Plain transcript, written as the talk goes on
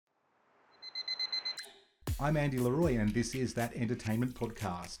I'm Andy Leroy, and this is That Entertainment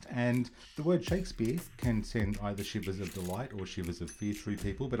Podcast. And the word Shakespeare can send either shivers of delight or shivers of fear through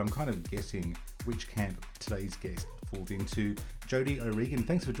people, but I'm kind of guessing which camp today's guest falls into. Jodie O'Regan,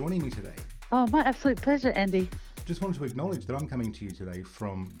 thanks for joining me today. Oh, my absolute pleasure, Andy. Just wanted to acknowledge that I'm coming to you today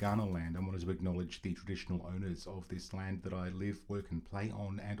from Ghana land. I wanted to acknowledge the traditional owners of this land that I live, work and play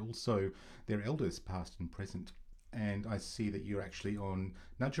on, and also their elders, past and present. And I see that you're actually on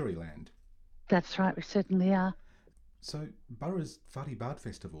Ngurri land. That's right, we certainly are. So Burra's Farty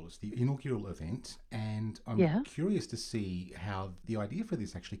Festival is the inaugural event, and I'm curious to see how the idea for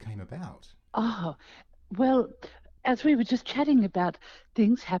this actually came about. Oh, well, as we were just chatting about,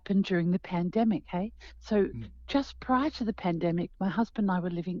 things happened during the pandemic, hey? So just prior to the pandemic, my husband and I were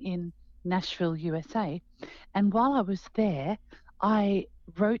living in Nashville, USA, and while I was there, I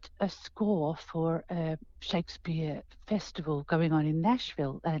wrote a score for a Shakespeare festival going on in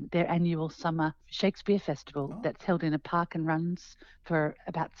Nashville, and their annual summer Shakespeare festival that's held in a park and runs for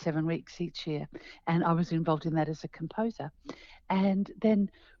about 7 weeks each year. And I was involved in that as a composer. And then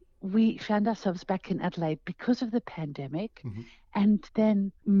we found ourselves back in Adelaide because of the pandemic, and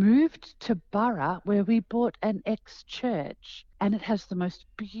then moved to Burra, where we bought an ex-church, and it has the most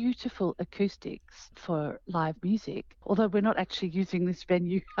beautiful acoustics for live music, although we're not actually using this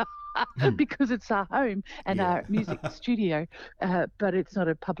venue because it's our home and our music studio, but it's not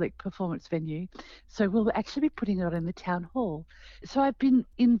a public performance venue. So we'll actually be putting it on in the town hall. So I've been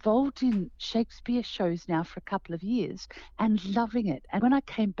involved in Shakespeare shows now for a couple of years and loving it. And when I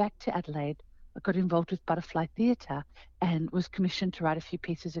came back to Adelaide, I got involved with Butterfly Theatre and was commissioned to write a few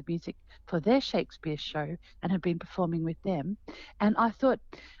pieces of music for their Shakespeare show and have been performing with them. And I thought,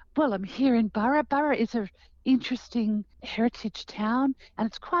 well, I'm here in Burra. Burra is an interesting heritage town and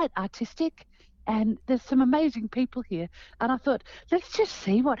it's quite artistic and there's some amazing people here. And I thought, let's just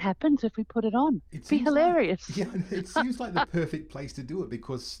see what happens if we put it on. It'd be hilarious. It seems like the perfect place to do it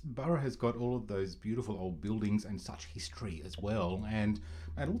because Burra has got all of those beautiful old buildings and such history as well. And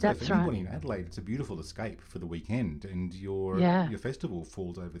also for anybody in Adelaide, it's a beautiful escape for the weekend. And your festival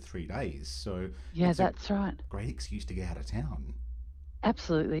falls over 3 days. So it's a great excuse to get out of town.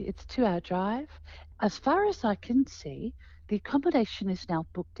 Absolutely. It's a 2-hour drive. As far as I can see, the accommodation is now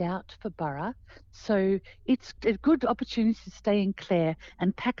booked out for Burra, so it's a good opportunity to stay in Clare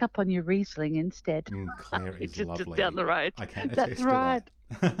and pack up on your Riesling instead. Clare is lovely. Just down the road. I can attest That's right.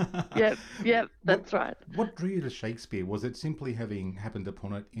 to that. Yep, that's right. What drew you to Shakespeare? Was it simply having happened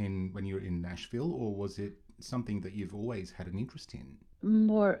upon it when you were in Nashville, or was it something that you've always had an interest in?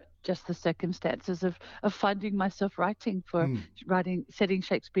 More just the circumstances of finding myself writing, setting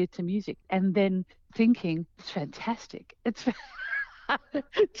Shakespeare to music, and then thinking it's fantastic. It's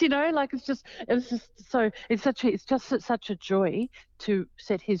it's just such a joy to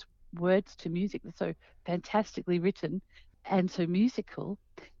set his words to music. They're so fantastically written and so musical,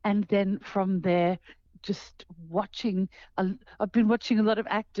 and then from there, just I've been watching a lot of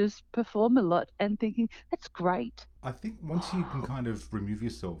actors perform a lot and thinking that's great. I think once you can kind of remove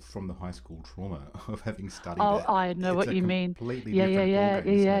yourself from the high school trauma of having studied I know what you mean. Yeah.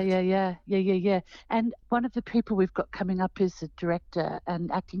 And one of the people we've got coming up is the director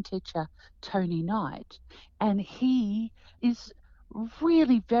and acting teacher, Tony Knight, and he is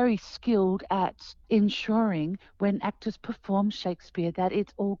really very skilled at ensuring when actors perform Shakespeare that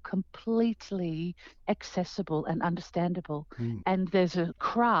it's all completely accessible and understandable. And there's a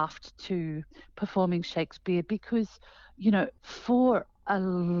craft to performing Shakespeare because, for a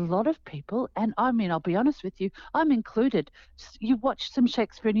lot of people, and I mean, I'll be honest with you, I'm included, you watch some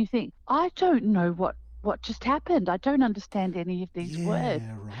Shakespeare and you think, I don't know what just happened. I don't understand any of these words.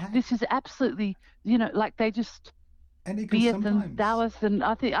 Right. This is absolutely, like they just... And it can sometimes... thouest, and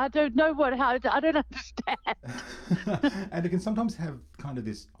I don't know I don't understand. And it can sometimes have kind of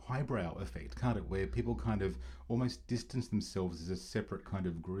this highbrow effect, can't it, where people kind of almost distance themselves as a separate kind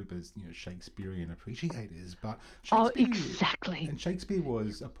of group as, Shakespearean appreciators. But Shakespeare... Oh, exactly. And Shakespeare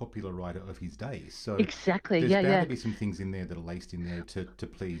was a popular writer of his day, so exactly, there's bound to be some things in there that are laced in there to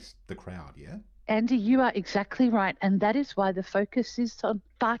please the crowd, yeah? Andy, you are exactly right. And that is why the focus is on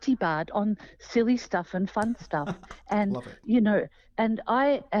Farty Bard, on silly stuff and fun stuff. And, Love it. And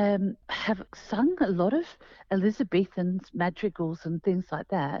I have sung a lot of Elizabethan madrigals and things like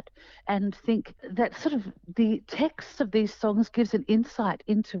that, and think that sort of the text of these songs gives an insight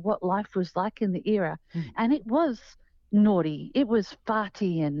into what life was like in the era. And it was naughty. It was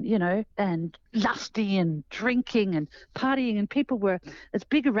farty and, and lusty and drinking and partying. And people were as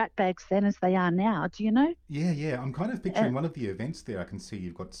big a rat bags then as they are now. Do you know? Yeah, yeah. I'm kind of picturing Uh, one of the events there. I can see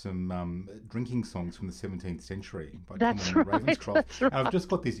you've got some drinking songs from the 17th century by that's Comyn and right. Ravenscroft. That's And I've right. just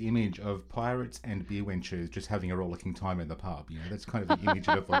got this image of pirates and beer wenchers just having a rollicking time in the pub. That's kind of the image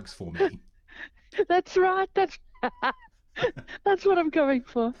it evokes for me. That's right. That's what I'm going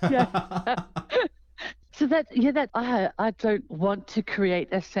for. Yeah. So that I don't want to create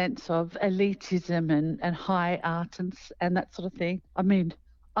a sense of elitism and high art and that sort of thing. I mean,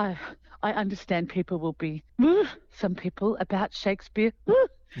 I I understand people will be some people about Shakespeare,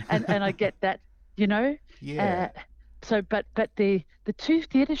 and I get that, you know. Uh, Yeah. but the two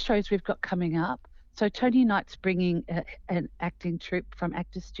theatre shows we've got coming up. So Tony Knight's bringing an acting troupe from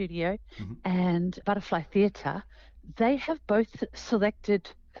Actors Studio, Hmm. and Butterfly Theatre. They have both selected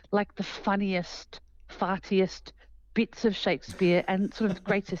like the funniest, fartiest bits of Shakespeare and sort of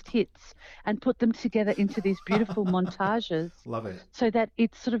greatest hits, and put them together into these beautiful montages, Love it. so that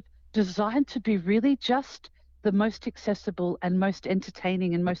it's sort of designed to be really just the most accessible and most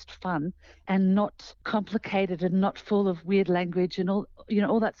entertaining and most fun, and not complicated and not full of weird language and all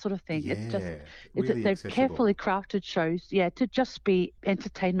that sort of thing. It's just Yeah. Really they've accessible. carefully crafted shows, yeah, to just be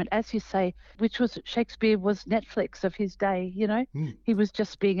entertainment, as you say, which was Shakespeare was Netflix of his day. Hmm. He was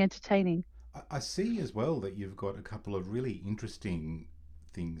just being entertaining. I see as well that you've got a couple of really interesting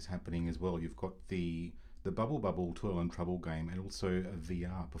things happening as well. You've got the Bubble Bubble Toil and Trouble game and also a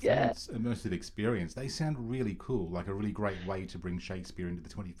VR Yeah. performance immersive experience. They sound really cool, like a really great way to bring Shakespeare into the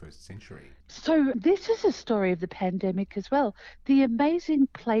 21st century. So this is a story of the pandemic as well. The amazing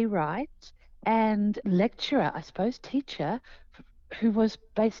playwright and lecturer, I suppose, teacher, who was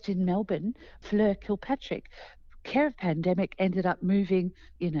based in Melbourne, Fleur Kilpatrick, care of pandemic, ended up moving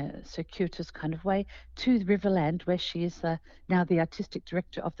in a circuitous kind of way to Riverland, where she is now the artistic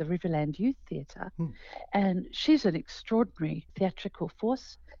director of the Riverland Youth Theatre. Hmm. And she's an extraordinary theatrical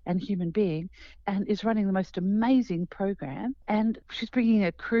force and human being, and is running the most amazing program. And she's bringing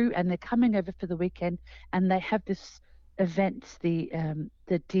a crew, and they're coming over for the weekend, and they have this events, the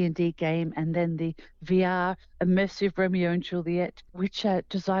D&D game, and then the VR immersive Romeo and Juliet, which are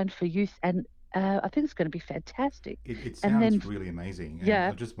designed for youth. And I think it's going to be fantastic. It And then, sounds really amazing, and yeah,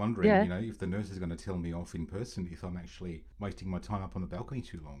 I'm just wondering, yeah. if the nurse is going to tell me off in person if I'm actually wasting my time up on the balcony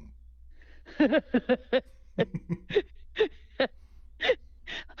too long.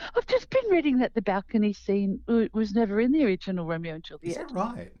 I've just been reading that the balcony scene was never in the original Romeo and Is that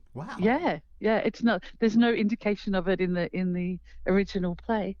Juliet. right? Wow. Yeah, yeah, it's not. There's no indication of it in the original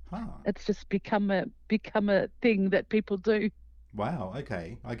play. Huh. It's just become a thing that people do. Wow.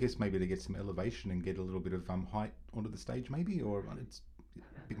 Okay. I guess maybe to get some elevation and get a little bit of height onto the stage, maybe, or it's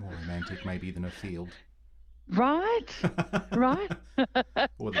a bit more romantic, maybe, than a field. Right, right.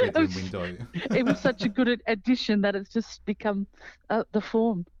 Or the It bedroom was, window. it was such a good addition that it's just become the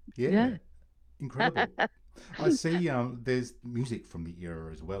form. Yeah. Yeah. Incredible. I see there's music from the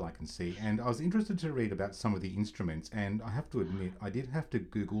era as well, I can see. And I was interested to read about some of the instruments, and I have to admit, I did have to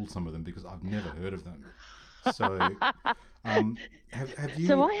Google some of them because I've never heard of them. So, um, have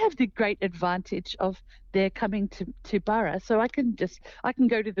So you? I have the great advantage of their coming to Borough, so I can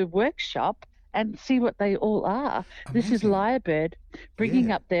go to the workshop and see what they all are. This is Amazing. Lyrebird bringing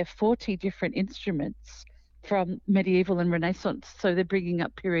Yeah. up their 40 different instruments from medieval and Renaissance. So they're bringing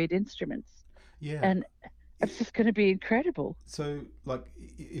up period instruments, Yeah. and it's just going to be incredible. So, like,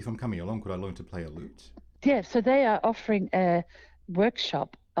 if I'm coming along, could I learn to play a lute? Yeah, so they are offering a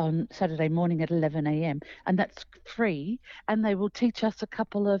workshop on Saturday morning at 11 a.m., and that's free. And they will teach us a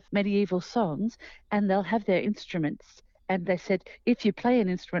couple of medieval songs, and they'll have their instruments. And they said, if you play an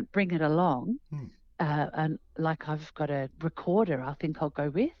instrument, bring it along. Hmm. And like I've got a recorder, I think I'll go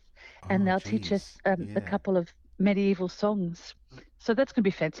with, and Oh, they'll teach us geez. a Yeah. couple of medieval songs. So that's going to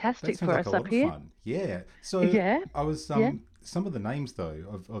be That fantastic sounds for like a us lot up of here. fun. Yeah. So Yeah, I was yeah. some of the names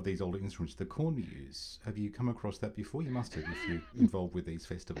though of these older instruments, the cornemuse. Have you come across that before? You must have if you're involved with these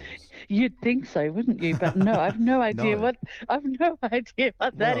festivals. You'd think so, wouldn't you? But no, I've no idea No. what that is.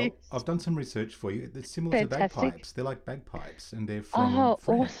 Well, I've done some research for you. It's similar to Fantastic. bagpipes. They're like bagpipes, and they're from Oh,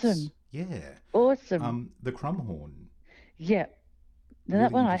 France. awesome. Yeah. Awesome. The crumhorn, Yeah. Now that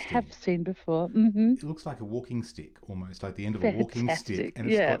really one I have interesting. seen before. It looks like a walking stick, almost like the end of a walking stick, Fantastic. and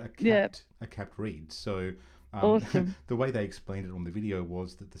it's Yeah. got a Yeah. capped reed. So Awesome. the way they explained it on the video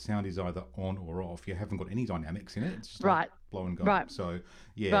was that the sound is either on or off. You haven't got any dynamics in it. It's just like Right. blow and go. Right. So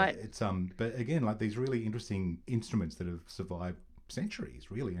yeah, Right. it's but again, like these really interesting instruments that have survived centuries,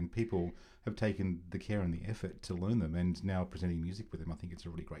 really, and people have taken the care and the effort to learn them and now presenting music with them. I think it's a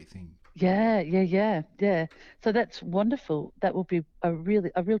really great thing. Yeah. So that's wonderful. That will be a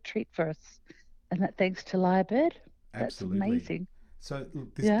real treat for us. And that thanks to Lyrebird. That's Absolutely. amazing. So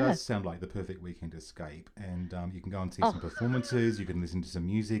look, this Yeah. does sound like the perfect weekend escape, and you can go and see some performances. You can listen to some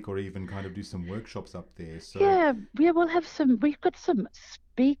music, or even kind of do some workshops up there. So, Yeah, we'll have some. We've got some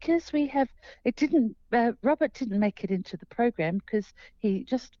speakers. We have. It didn't. Robert didn't make it into the program because he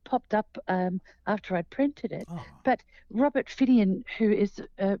just popped up after I printed it. oh, But Robert Finian, who is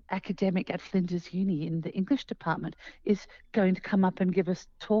an academic at Flinders Uni in the English department, is going to come up and give us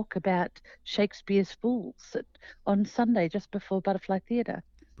talk about Shakespeare's Fools on Sunday just before Butterfly Theatre.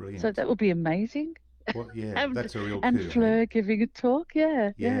 So brilliant. that will be amazing. Well, yeah, And that's a real and coup, hey? Fleur giving a talk.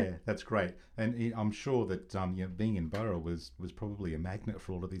 Yeah. Yeah, that's great, and I'm sure that being in Borough was probably a magnet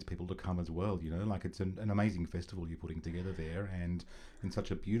for all of these people to come as well. Like it's an amazing festival you're putting together there, and in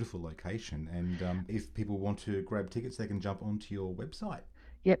such a beautiful location. And if people want to grab tickets, they can jump onto your website.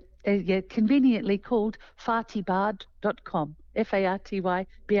 Yep. Yeah, conveniently called fartybard.com.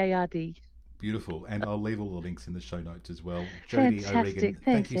 FARTYBARD. Beautiful, and I'll leave all the links in the show notes as well. Jody O'Regan, Fantastic. thank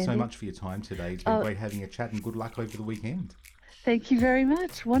Thanks, you so Andy. much for your time today. It's been Oh, great having a chat, and good luck over the weekend. thank you very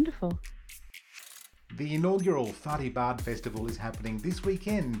much. Wonderful. The inaugural Farty Bard Festival is happening this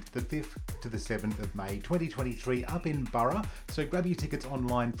weekend, the 5th to the 7th of May 2023, up in Borough. So grab your tickets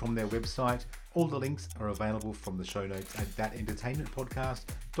online from their website. All the links are available from the show notes at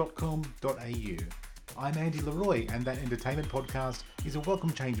thatentertainmentpodcast.com.au. I'm Andy Leroy, and That Entertainment Podcast is a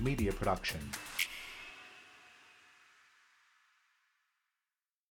Welcome Change Media production.